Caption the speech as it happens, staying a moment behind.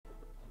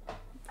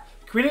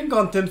Creating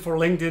content for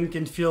LinkedIn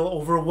can feel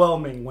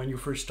overwhelming when you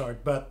first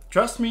start, but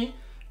trust me,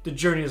 the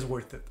journey is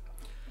worth it.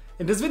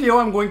 In this video,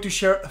 I'm going to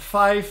share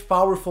 5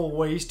 powerful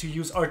ways to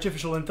use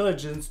artificial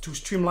intelligence to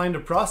streamline the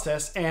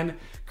process and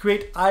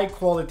create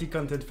high-quality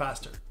content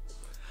faster.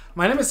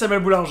 My name is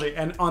Samuel Boulanger,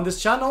 and on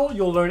this channel,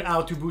 you'll learn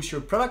how to boost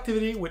your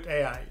productivity with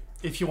AI.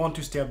 If you want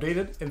to stay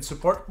updated and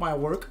support my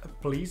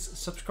work, please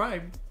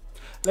subscribe.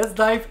 Let's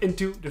dive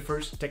into the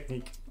first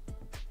technique.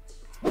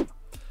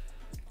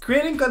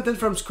 Creating content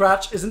from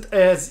scratch isn't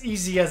as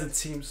easy as it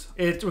seems.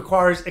 It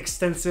requires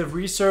extensive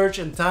research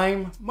and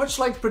time, much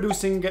like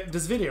producing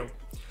this video.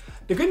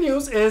 The good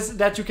news is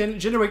that you can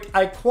generate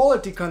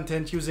high-quality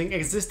content using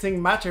existing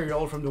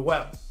material from the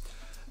web.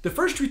 The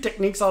first 3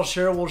 techniques I'll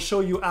share will show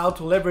you how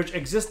to leverage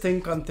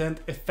existing content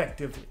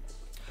effectively.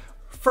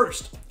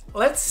 First,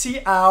 let's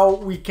see how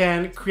we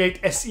can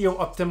create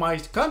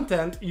SEO-optimized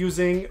content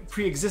using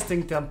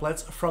pre-existing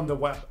templates from the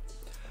web.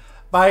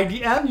 By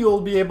the end, you'll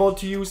be able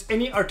to use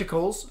any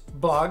articles,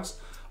 blogs,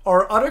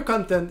 or other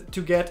content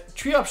to get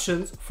 3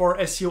 options for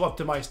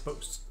SEO-optimized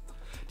posts.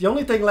 The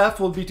only thing left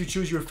will be to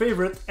choose your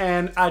favorite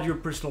and add your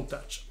personal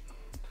touch.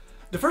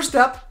 The first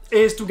step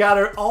is to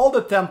gather all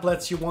the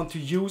templates you want to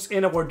use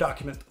in a Word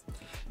document.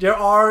 There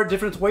are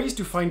different ways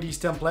to find these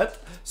templates,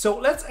 so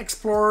let's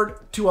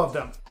explore 2 of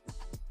them.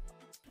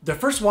 The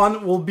first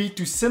one will be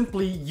to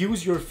simply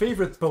use your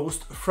favorite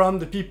post from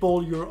the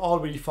people you're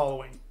already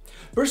following.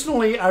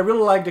 Personally, I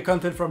really like the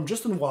content from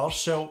Justin Walsh,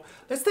 so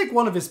let's take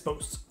one of his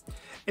posts.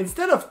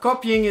 Instead of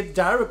copying it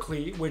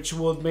directly, which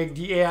would make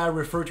the AI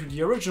refer to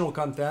the original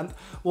content,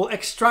 we'll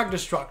extract the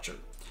structure.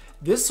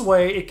 This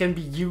way, it can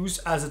be used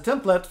as a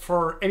template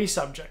for any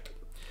subject.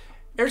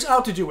 Here's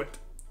how to do it.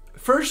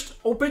 First,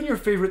 open your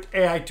favorite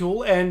AI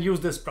tool and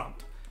use this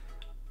prompt.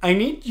 I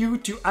need you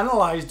to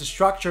analyze the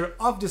structure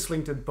of this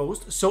LinkedIn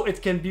post so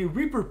it can be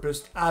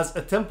repurposed as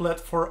a template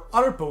for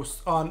other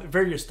posts on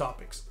various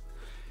topics.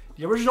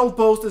 The original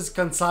post is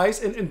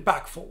concise and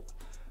impactful.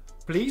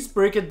 Please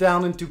break it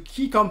down into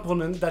key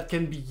components that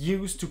can be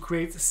used to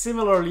create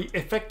similarly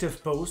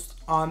effective posts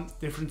on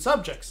different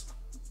subjects.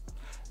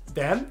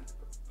 Then,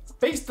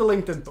 paste the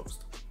LinkedIn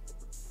post.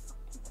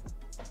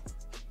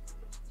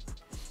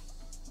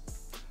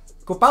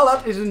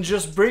 Copilot isn't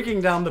just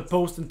breaking down the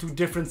post into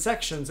different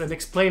sections and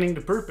explaining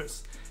the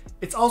purpose.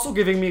 It's also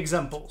giving me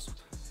examples.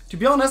 To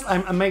be honest,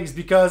 I'm amazed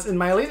because in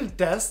my latest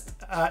test,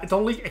 it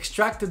only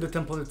extracted the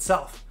template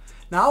itself.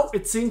 Now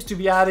it seems to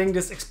be adding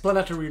this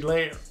explanatory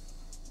layer.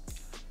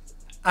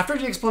 After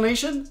the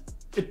explanation,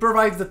 it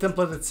provides the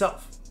template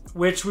itself,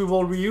 which we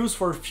will reuse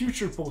for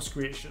future post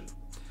creation.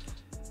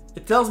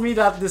 It tells me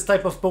that this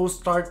type of post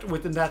starts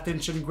with an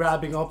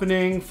attention-grabbing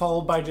opening,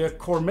 followed by the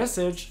core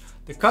message,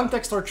 the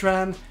context or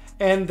trend,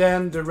 and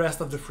then the rest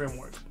of the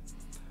framework.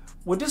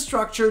 With this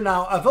structure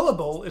now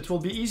available, it will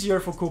be easier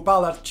for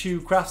Copilot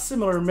to craft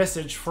similar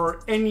message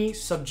for any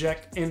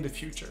subject in the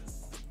future.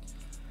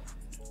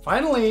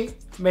 Finally,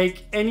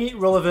 make any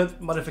relevant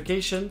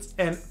modifications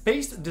and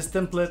paste this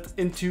template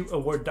into a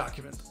Word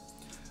document.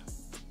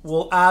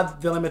 We'll add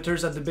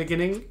delimiters at the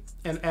beginning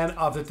and end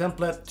of the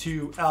template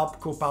to help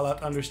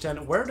Copilot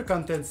understand where the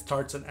content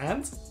starts and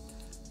ends.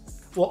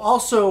 We'll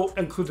also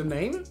include a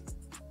name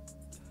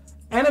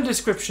and a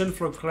description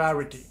for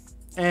clarity.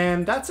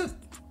 And that's it.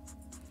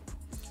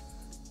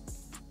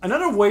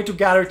 Another way to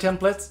gather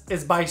templates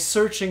is by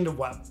searching the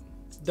web.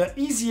 The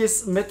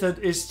easiest method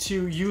is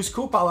to use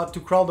Copilot to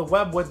crawl the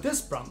web with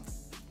this prompt.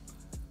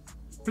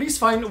 Please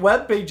find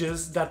web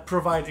pages that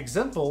provide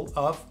examples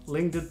of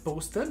LinkedIn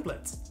post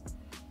templates.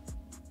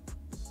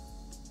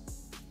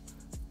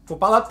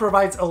 Copilot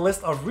provides a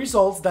list of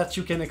results that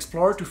you can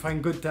explore to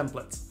find good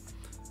templates.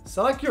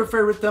 Select your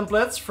favorite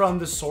templates from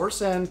the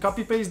source and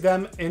copy-paste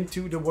them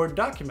into the Word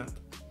document.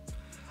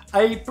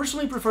 I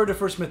personally prefer the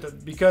first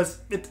method because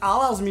it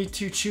allows me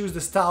to choose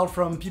the style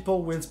from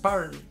people who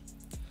inspire me.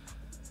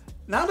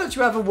 Now that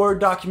you have a Word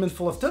document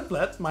full of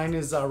templates, mine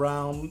is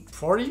around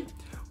 40,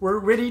 we're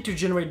ready to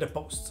generate the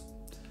post.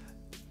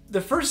 The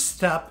first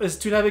step is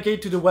to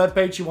navigate to the web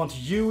page you want to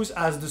use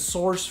as the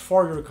source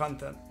for your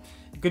content.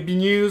 It could be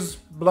news,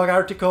 blog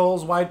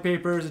articles, white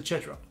papers,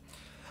 etc.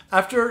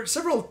 After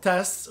several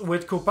tests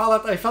with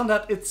Copilot, I found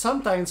that it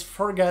sometimes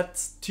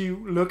forgets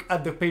to look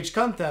at the page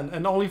content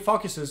and only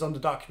focuses on the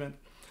document.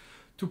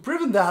 To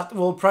prevent that,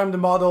 we'll prime the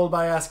model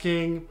by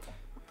asking,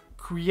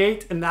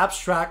 create an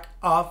abstract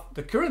of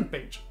the current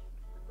page.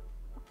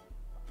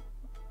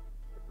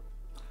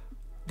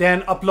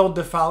 Then upload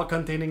the file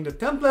containing the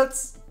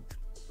templates.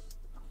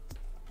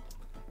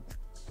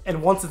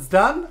 And once it's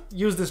done,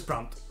 use this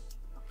prompt.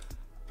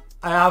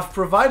 I have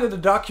provided a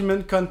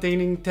document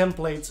containing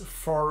templates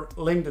for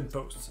LinkedIn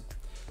posts.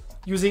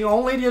 Using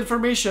only the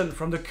information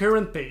from the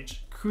current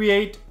page,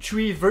 create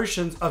 3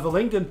 versions of a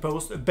LinkedIn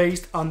post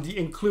based on the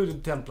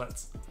included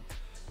templates.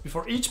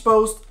 Before each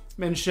post,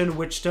 mention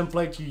which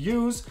template you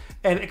use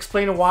and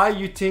explain why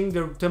you think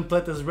the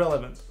template is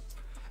relevant.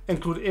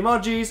 Include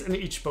emojis in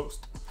each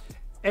post.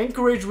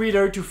 Encourage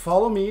reader to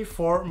follow me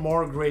for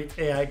more great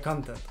AI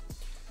content.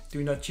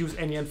 Do not use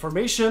any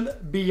information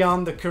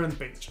beyond the current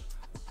page.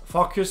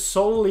 Focus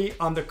solely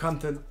on the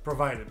content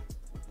provided.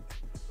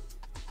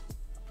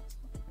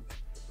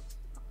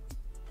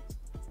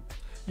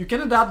 You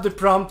can adapt the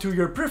prompt to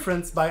your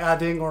preference by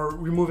adding or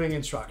removing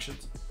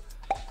instructions.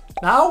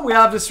 Now we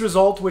have this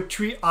result with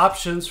 3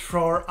 options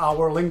for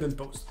our LinkedIn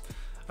post.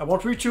 I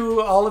won't read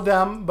through all of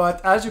them, but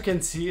as you can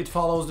see, it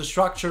follows the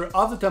structure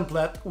of the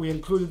template we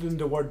included in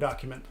the Word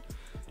document.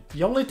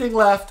 The only thing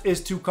left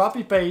is to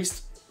copy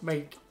paste,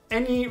 make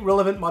any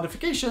relevant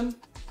modification,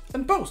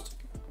 and post.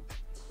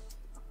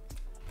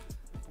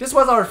 This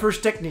was our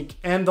first technique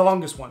and the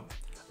longest one,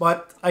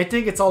 but I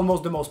think it's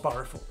almost the most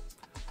powerful.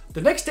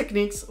 The next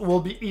techniques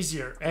will be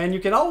easier, and you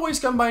can always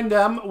combine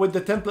them with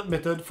the template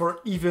method for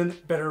even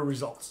better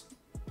results.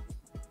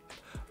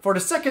 For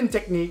the second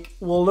technique,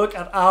 we'll look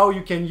at how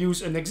you can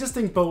use an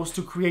existing post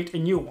to create a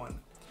new one.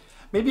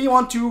 Maybe you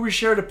want to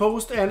reshare the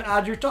post and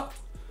add your thought.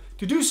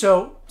 To do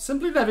so,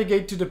 simply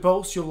navigate to the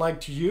post you'd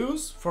like to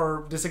use.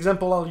 For this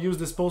example, I'll use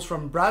this post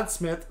from Brad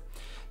Smith.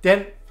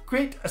 Then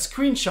create a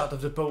screenshot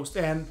of the post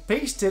and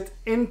paste it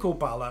in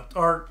Copilot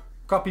or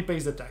copy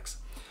paste the text.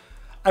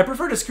 I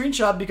prefer the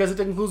screenshot because it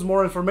includes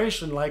more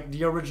information like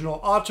the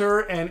original author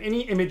and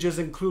any images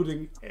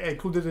included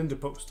in the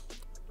post.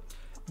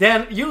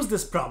 Then use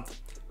this prompt.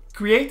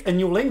 Create a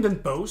new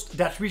LinkedIn post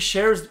that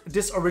reshares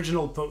this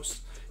original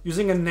post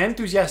using an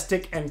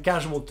enthusiastic and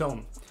casual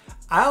tone.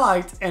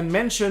 Highlight and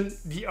mention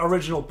the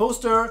original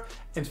poster,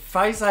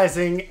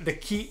 emphasizing the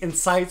key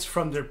insights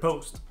from their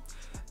post.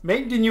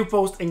 Make the new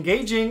post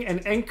engaging and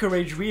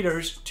encourage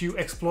readers to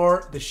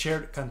explore the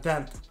shared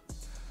content.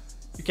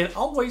 You can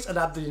always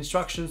adapt the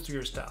instructions to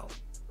your style.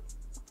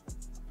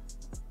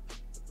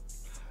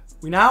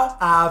 We now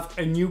have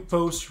a new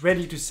post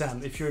ready to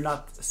send. If you're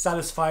not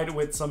satisfied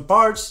with some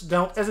parts,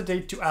 don't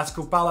hesitate to ask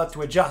Copilot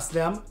to adjust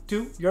them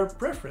to your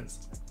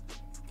preference.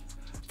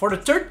 For the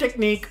third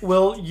technique,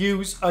 we'll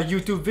use a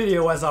YouTube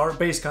video as our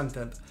base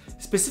content.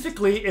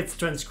 Specifically, it's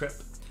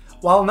transcript.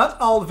 While not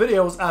all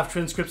videos have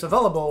transcripts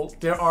available,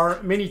 there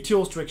are many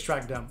tools to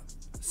extract them.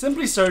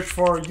 Simply search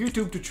for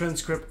YouTube to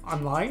transcript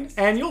online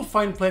and you'll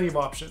find plenty of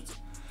options.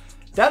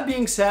 That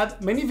being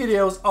said, many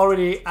videos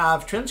already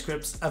have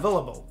transcripts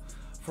available.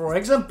 For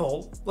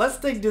example, let's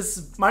take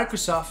this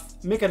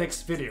Microsoft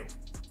Mechanics video.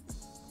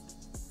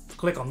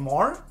 Click on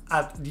More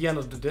at the end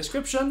of the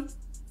description.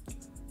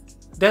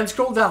 Then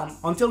scroll down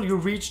until you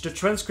reach the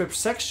transcript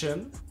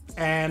section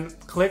and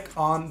click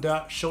on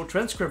the Show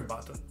Transcript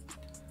button.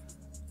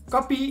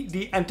 Copy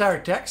the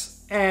entire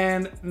text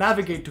and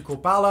navigate to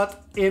Copilot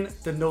in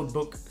the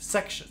Notebook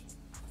section.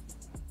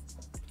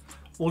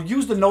 We'll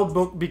use the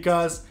Notebook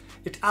because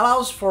it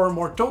allows for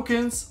more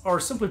tokens,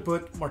 or simply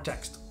put, more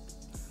text.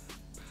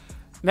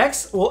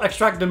 Next, we'll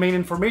extract the main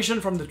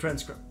information from the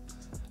transcript.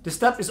 This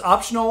step is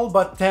optional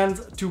but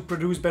tends to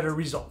produce better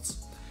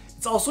results.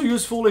 It's also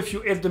useful if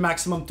you hit the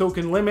maximum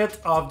token limit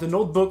of the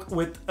Notebook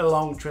with a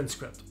long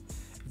transcript.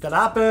 If that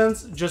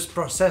happens, just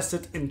process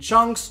it in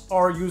chunks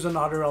or use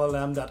another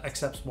LLM that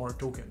accepts more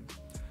tokens.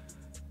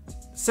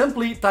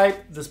 Simply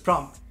type this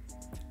prompt.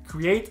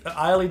 Create a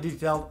highly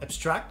detailed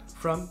abstract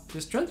from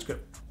this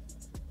transcript.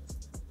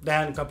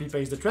 Then copy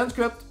paste the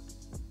transcript.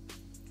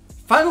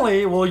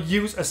 Finally, we'll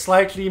use a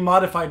slightly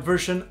modified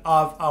version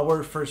of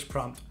our first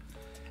prompt.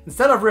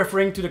 Instead of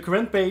referring to the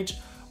current page,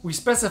 we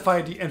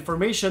specify the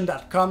information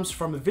that comes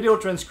from a video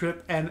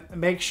transcript and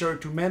make sure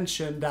to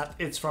mention that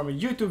it's from a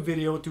YouTube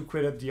video to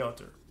credit the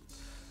author.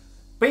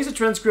 Paste the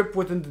transcript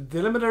within the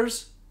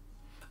delimiters,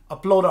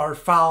 upload our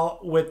file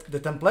with the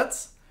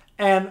templates,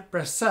 and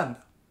press send.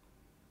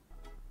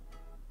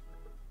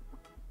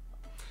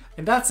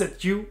 And that's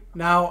it. You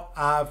now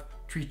have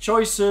 3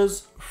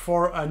 choices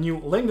for a new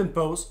LinkedIn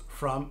post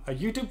from a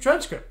YouTube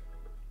transcript.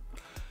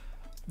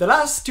 The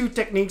last 2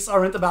 techniques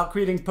aren't about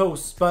creating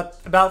posts, but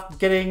about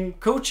getting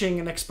coaching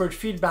and expert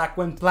feedback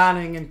when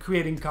planning and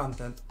creating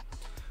content.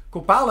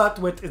 Copilot,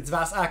 with its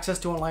vast access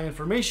to online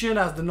information,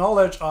 has the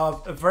knowledge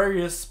of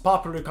various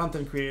popular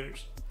content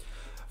creators.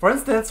 For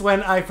instance,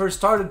 when I first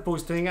started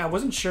posting, I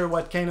wasn't sure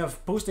what kind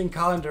of posting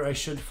calendar I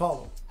should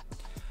follow.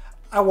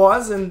 I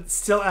was, and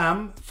still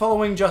am,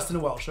 following Justin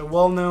Welsh, a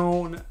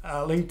well-known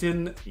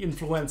LinkedIn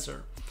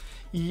influencer.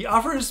 He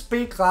offers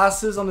paid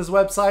classes on his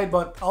website,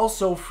 but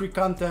also free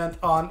content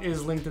on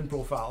his LinkedIn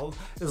profile,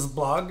 his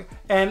blog,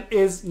 and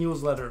his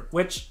newsletter,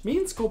 which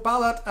means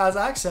Copilot has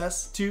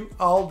access to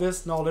all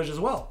this knowledge as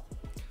well.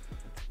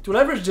 To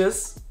leverage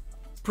this,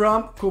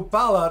 prompt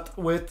Copilot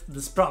with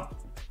this prompt.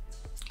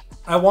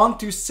 I want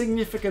to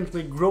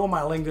significantly grow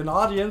my LinkedIn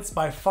audience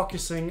by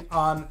focusing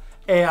on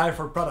AI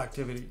for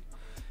productivity.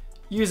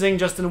 Using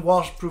Justin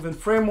Welsh's proven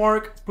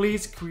framework,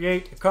 please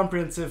create a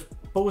comprehensive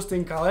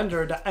posting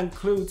calendar that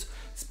includes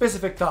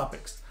specific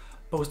topics,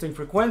 posting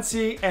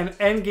frequency, and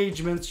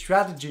engagement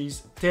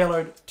strategies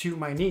tailored to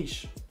my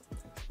niche.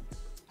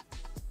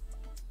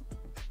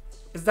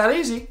 It's that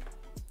easy.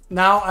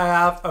 Now I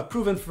have a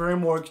proven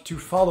framework to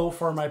follow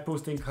for my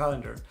posting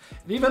calendar.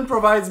 It even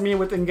provides me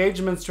with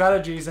engagement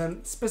strategies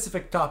and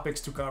specific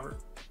topics to cover.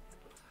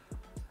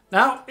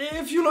 Now,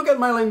 if you look at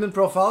my LinkedIn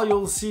profile,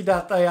 you'll see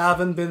that I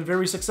haven't been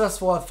very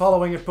successful at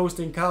following a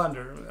posting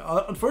calendar.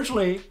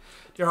 Unfortunately,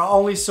 there are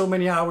only so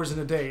many hours in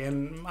a day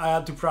and I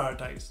had to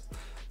prioritize.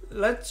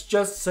 Let's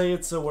just say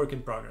it's a work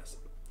in progress.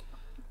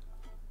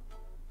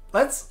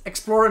 Let's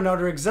explore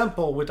another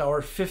example with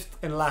our fifth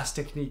and last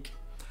technique.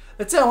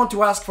 Let's say I want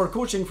to ask for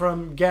coaching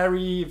from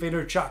Gary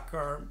Vaynerchuk,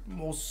 or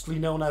mostly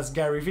known as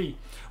Gary V,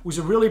 who's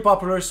a really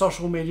popular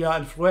social media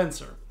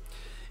influencer.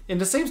 In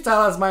the same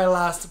style as my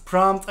last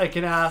prompt, I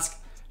can ask,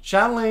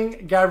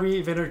 channeling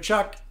Gary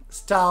Vaynerchuk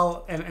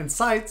style and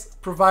insights,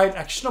 provide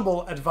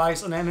actionable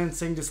advice on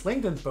enhancing this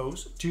LinkedIn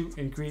post to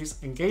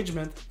increase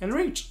engagement and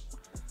reach.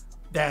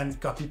 Then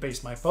copy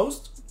paste my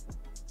post.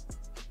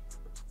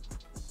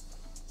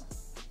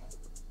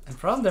 And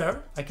from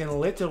there, I can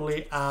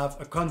literally have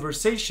a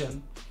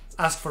conversation,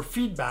 ask for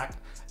feedback,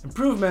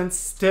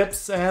 improvements,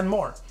 tips, and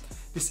more.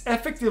 This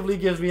effectively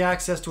gives me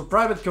access to a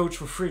private coach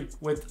for free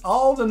with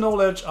all the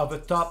knowledge of a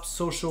top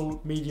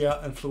social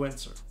media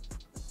influencer.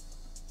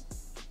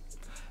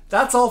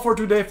 That's all for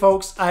today,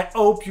 folks. I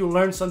hope you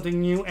learned something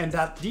new and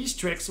that these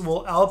tricks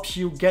will help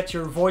you get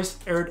your voice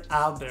heard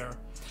out there.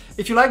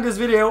 If you like this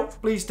video,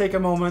 please take a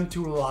moment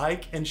to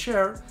like and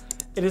share.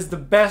 It is the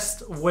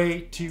best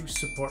way to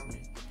support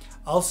me.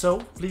 Also,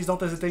 please don't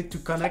hesitate to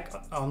connect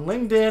on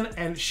LinkedIn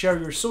and share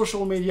your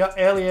social media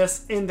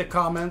alias in the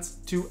comments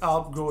to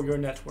help grow your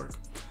network.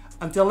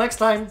 Until next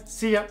time,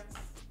 see ya!